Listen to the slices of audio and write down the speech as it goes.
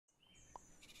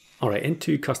Alright,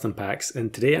 into custom packs,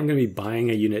 and today I'm going to be buying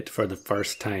a unit for the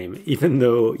first time. Even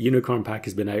though Unicorn Pack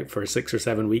has been out for 6 or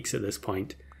 7 weeks at this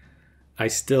point, I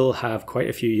still have quite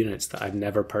a few units that I've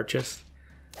never purchased.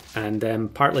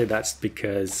 And partly that's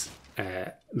because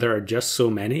there are just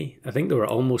so many. I think there were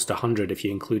almost 100 if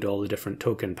you include all the different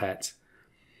token pets.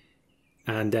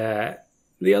 And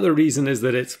the other reason is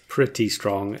that it's pretty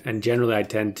strong, and generally I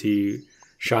tend to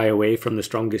shy away from the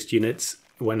strongest units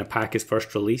when a pack is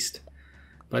first released.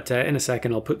 But in a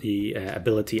second I'll put the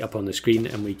ability up on the screen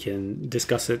and we can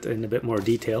discuss it in a bit more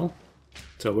detail.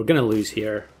 So we're going to lose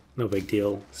here, no big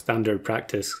deal, standard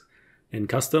practice in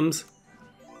customs.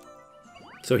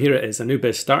 So here it is,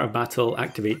 Anubis, start of battle,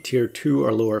 activate tier 2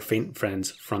 or lower faint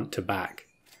friends front to back.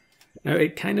 Now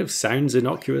it kind of sounds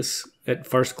innocuous at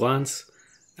first glance,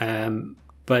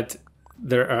 but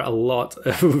there are a lot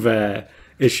of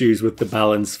issues with the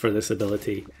balance for this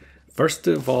ability. First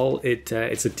of all, it's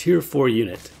a tier 4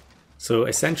 unit, so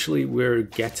essentially we're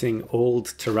getting old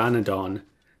Pteranodon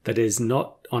that is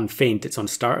not on faint, it's on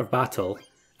start of battle,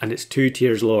 and it's 2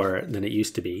 tiers lower than it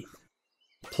used to be.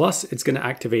 Plus, it's going to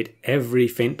activate every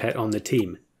faint pet on the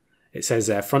team. It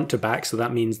says front to back, so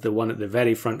that means the one at the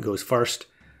very front goes first,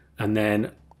 and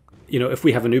then, you know, if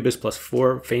we have Anubis plus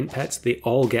 4 faint pets, they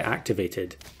all get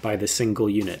activated by the single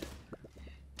unit.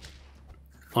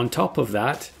 On top of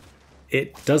that,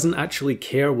 it doesn't actually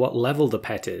care what level the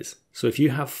pet is. So if you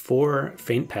have 4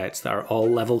 faint pets that are all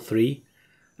level 3,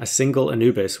 a single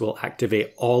Anubis will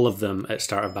activate all of them at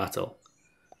start of battle.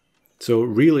 So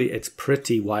really it's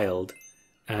pretty wild.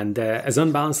 And as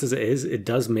unbalanced as it is, it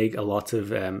does make a lot of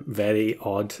very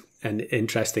odd and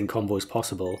interesting combos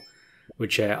possible,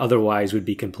 which otherwise would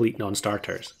be complete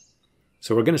non-starters.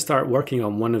 So we're going to start working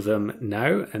on one of them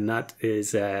now, and that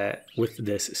is with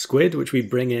this squid, which we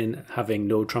bring in having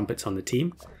no trumpets on the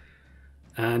team.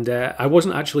 And I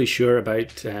wasn't actually sure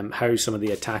about how some of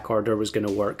the attack order was going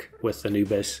to work with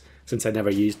Anubis, since I never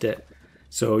used it.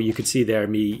 So you could see there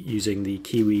me using the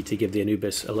Kiwi to give the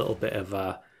Anubis a little bit of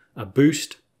a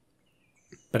boost.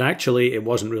 But actually it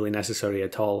wasn't really necessary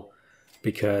at all,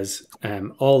 because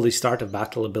all the start of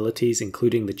battle abilities,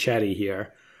 including the cherry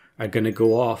here, are going to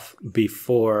go off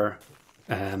before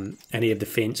any of the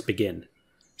feints begin.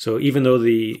 So even though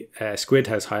the squid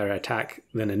has higher attack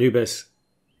than Anubis,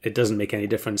 it doesn't make any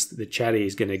difference. The cherry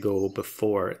is going to go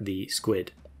before the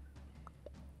squid.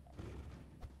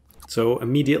 So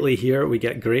immediately here we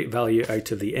get great value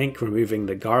out of the ink, removing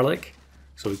the garlic,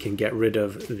 so we can get rid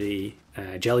of the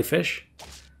jellyfish.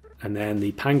 And then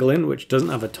the pangolin, which doesn't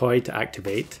have a toy to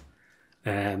activate,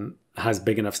 has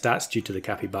big enough stats due to the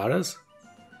capybaras.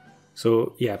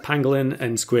 So yeah, pangolin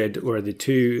and squid were the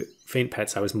 2 faint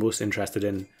pets I was most interested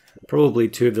in. Probably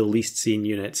 2 of the least seen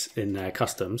units in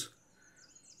customs.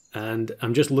 And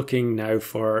I'm just looking now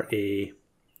for a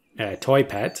toy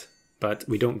pet, but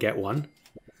we don't get one.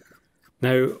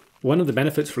 Now, one of the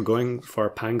benefits for going for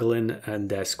pangolin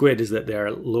and squid is that they're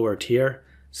lower tier,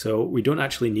 so we don't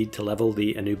actually need to level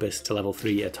the Anubis to level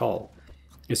 3 at all.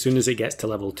 As soon as it gets to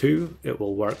level 2, it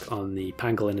will work on the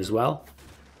pangolin as well.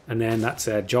 And then that's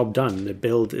a job done. The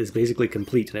build is basically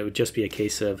complete, and it would just be a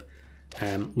case of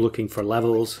looking for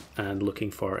levels and looking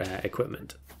for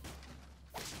equipment.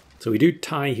 So we do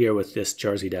tie here with this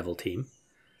Jersey Devil team.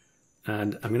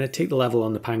 And I'm going to take the level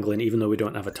on the pangolin even though we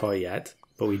don't have a toy yet.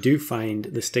 But we do find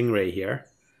the stingray here.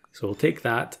 So we'll take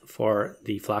that for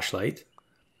the flashlight.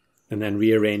 And then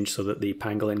rearrange so that the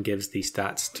pangolin gives the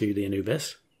stats to the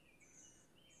Anubis.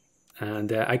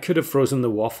 And I could have frozen the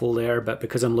waffle there, but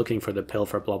because I'm looking for the pill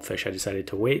for blobfish, I decided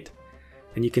to wait.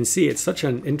 And you can see it's such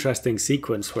an interesting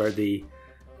sequence where the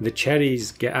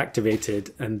cherries get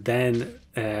activated and then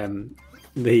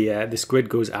the squid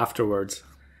goes afterwards.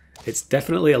 It's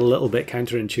definitely a little bit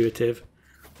counterintuitive,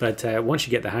 but once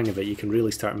you get the hang of it, you can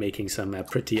really start making some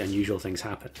pretty unusual things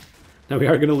happen. Now we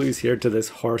are going to lose here to this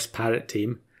horse parrot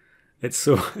team. It's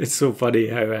so funny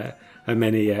how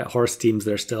many horse teams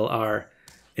there still are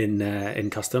in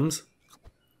customs.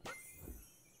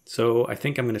 So I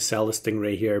think I'm going to sell the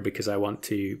stingray here because I want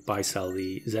to buy sell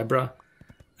the zebra,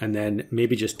 and then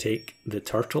maybe just take the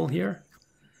turtle here.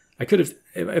 I could have,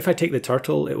 if I take the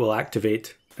turtle, it will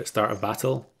activate at start of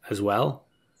battle as well,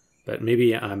 but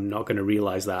maybe I'm not going to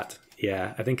realize that.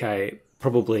 Yeah, I think I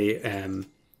probably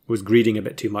was greeding a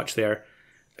bit too much there.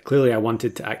 Clearly I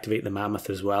wanted to activate the mammoth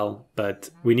as well, but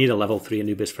we need a level 3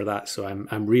 Anubis for that, so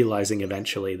I'm realizing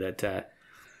eventually that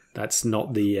that's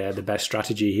not the best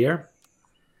strategy here.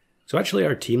 So actually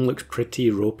our team looks pretty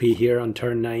ropey here on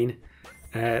turn 9.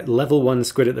 Level 1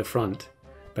 squid at the front.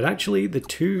 But actually the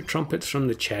 2 trumpets from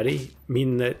the cherry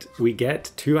mean that we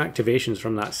get 2 activations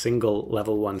from that single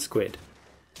level 1 squid.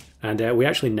 And we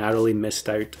actually narrowly missed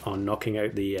out on knocking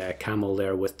out the camel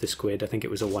there with the squid. I think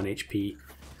it was a 1 HP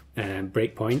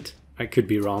breakpoint. I could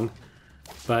be wrong.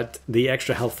 But the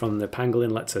extra health from the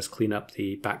pangolin lets us clean up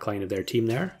the backline of their team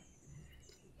there.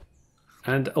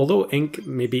 And although ink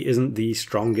maybe isn't the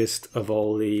strongest of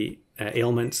all the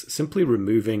ailments, simply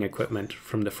removing equipment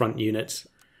from the front units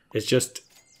is just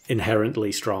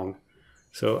inherently strong.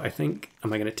 So I think,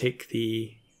 am I going to take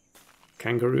the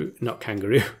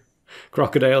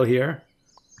crocodile here?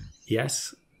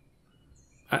 Yes.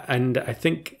 And I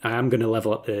think I am going to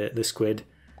level up the squid.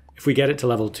 If we get it to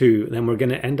level 2, then we're going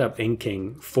to end up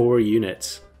inking 4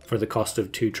 units for the cost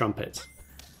of 2 trumpets,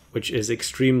 which is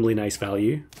extremely nice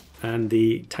value. And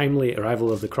the timely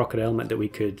arrival of the crocodile meant that we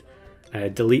could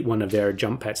delete one of their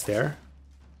jump pets there.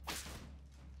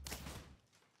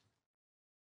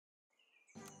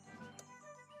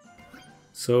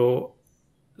 So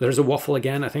there's a waffle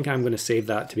again. I think I'm going to save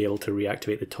that to be able to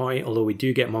reactivate the toy, although we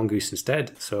do get mongoose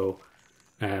instead, so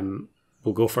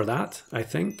we'll go for that, I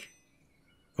think.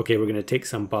 Okay, we're going to take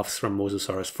some buffs from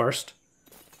Mosasaurus first,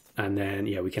 and then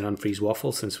yeah, we can unfreeze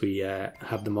waffle since we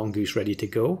have the mongoose ready to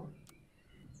go.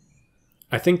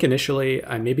 I think initially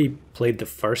I maybe played the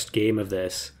first game of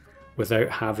this without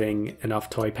having enough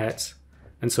toy pets,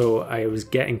 and so I was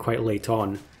getting quite late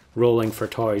on rolling for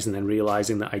toys and then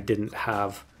realizing that I didn't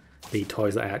have the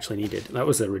toys that I actually needed. That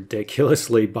was a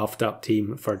ridiculously buffed up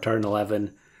team for turn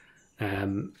 11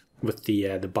 with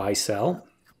the buy sell.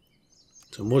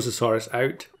 So Mosasaurus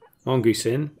out, mongoose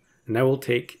in, and now we'll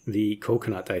take the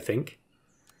coconut, I think,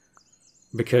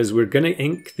 because we're going to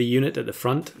ink the unit at the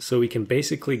front, so we can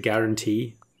basically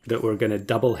guarantee that we're going to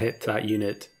double hit that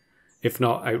unit, if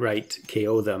not outright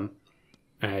KO them,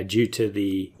 due to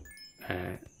the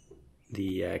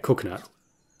coconut.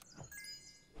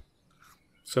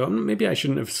 So maybe I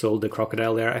shouldn't have sold the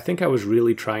crocodile there. I think I was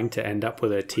really trying to end up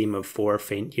with a team of 4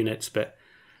 faint units, but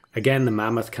again, the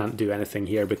mammoth can't do anything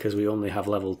here because we only have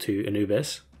level 2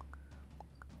 Anubis.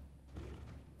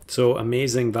 So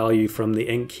amazing value from the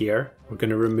ink here. We're going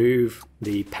to remove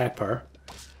the pepper,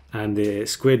 and the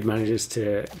squid manages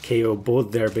to KO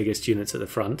both their biggest units at the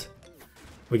front.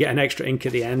 We get an extra ink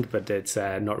at the end, but it's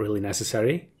not really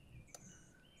necessary.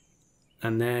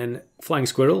 And then flying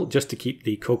squirrel, just to keep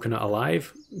the coconut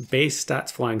alive. Base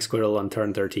stats flying squirrel on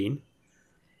turn 13.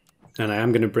 And I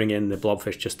am going to bring in the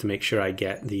blobfish just to make sure I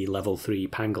get the level 3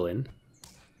 pangolin.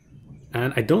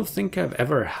 And I don't think I've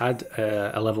ever had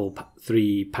a level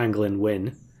 3 pangolin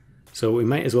win, so we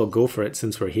might as well go for it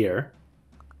since we're here.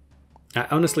 I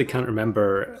honestly can't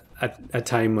remember a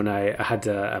time when I had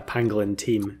a pangolin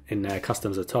team in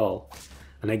customs at all.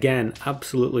 And again,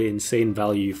 absolutely insane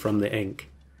value from the ink.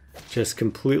 Just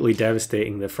completely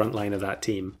devastating the front line of that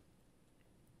team.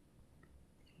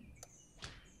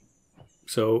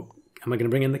 So, am I going to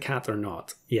bring in the cat or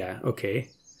not? Yeah, okay.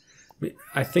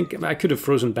 I think I could have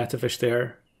frozen betta fish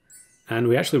there, and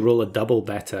we actually roll a double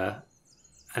betta,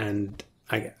 and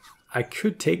I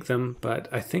could take them, but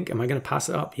I think, am I going to pass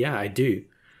it up? Yeah, I do.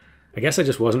 I guess I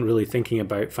just wasn't really thinking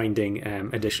about finding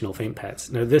additional faint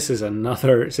pets. Now this is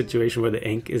another situation where the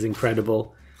ink is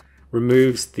incredible.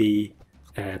 Removes the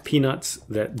peanuts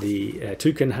that the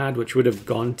toucan had, which would have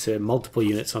gone to multiple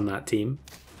units on that team.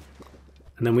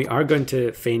 And then we are going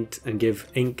to faint and give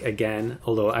ink again,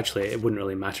 although actually it wouldn't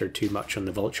really matter too much on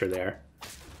the vulture there.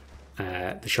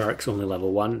 The shark's only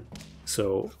level 1,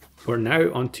 so we're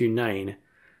now on to 9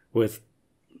 with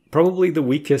probably the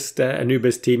weakest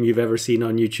Anubis team you've ever seen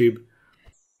on YouTube.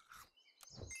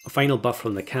 A final buff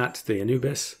from the cat, the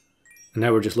Anubis, and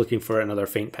now we're just looking for another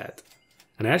faint pet.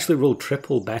 And I actually rolled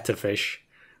triple betta fish,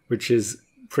 which is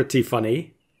pretty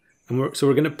funny. And so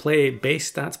we're going to play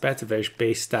base stats betta fish,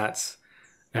 base stats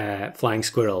flying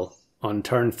squirrel on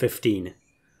turn 15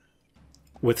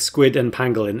 with squid and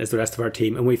pangolin as the rest of our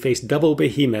team, and we face double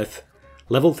behemoth,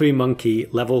 level 3 monkey,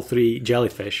 level 3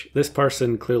 jellyfish. This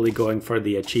person clearly going for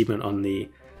the achievement on the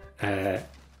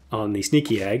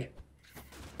sneaky egg,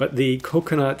 but the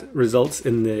coconut results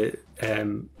in the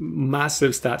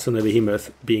massive stats on the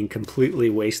behemoth being completely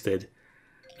wasted,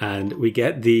 and we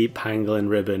get the pangolin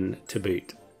ribbon to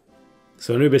boot.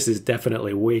 So Anubis is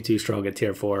definitely way too strong at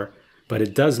tier 4. But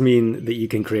it does mean that you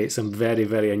can create some very,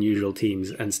 very unusual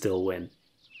teams and still win.